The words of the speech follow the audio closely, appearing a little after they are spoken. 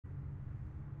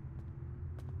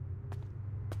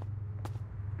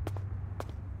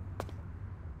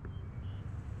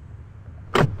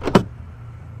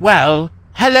Well,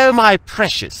 hello, my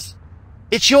precious.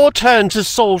 It's your turn to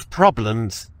solve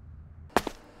problems.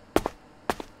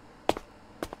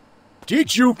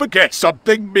 Did you forget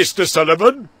something, Mr.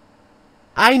 Sullivan?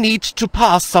 I need to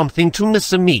pass something to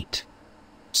Mr. Meat.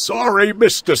 Sorry,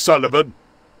 Mr. Sullivan,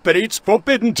 but it's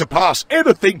forbidden to pass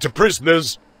anything to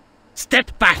prisoners.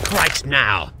 Step back right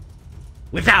now,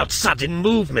 without sudden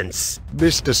movements.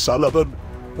 Mr. Sullivan,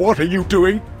 what are you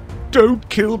doing? Don't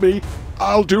kill me.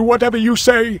 I'll do whatever you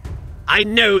say. I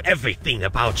know everything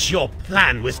about your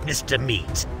plan with Mr.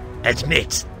 Meat.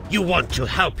 Admit, you want to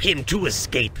help him to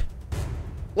escape.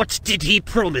 What did he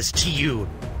promise to you?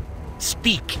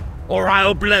 Speak, or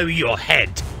I'll blow your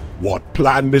head. What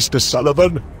plan, Mr.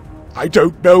 Sullivan? I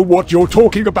don't know what you're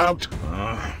talking about.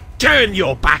 Turn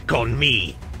your back on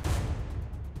me.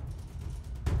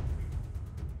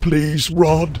 Please,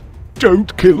 Rod,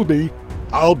 don't kill me.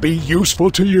 I'll be useful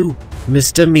to you.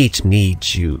 Mr. Meat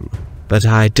needs you, but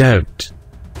I don't.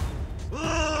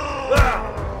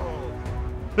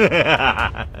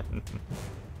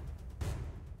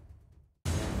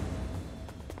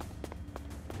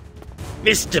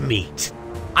 Mr. Meat,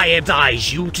 I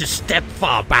advise you to step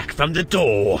far back from the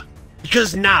door,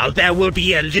 because now there will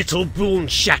be a little boon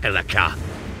shakalaka.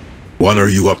 What are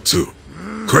you up to?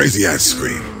 Crazy ass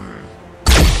scream.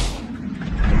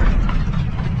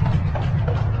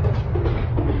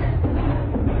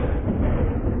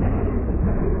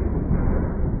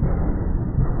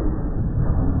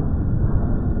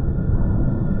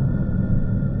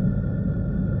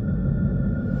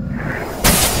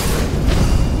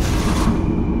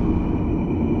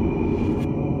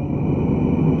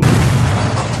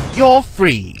 You're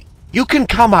free. You can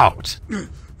come out.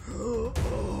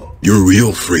 You're a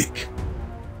real freak.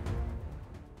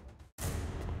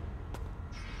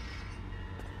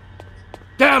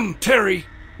 Damn, Terry!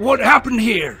 What happened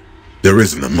here? There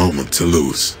isn't a moment to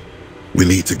lose. We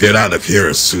need to get out of here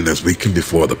as soon as we can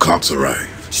before the cops arrive.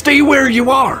 Stay where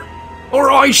you are, or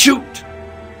I shoot!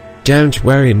 Don't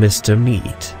worry, Mr.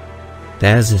 Meat.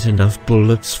 There's enough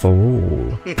bullets for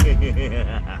all.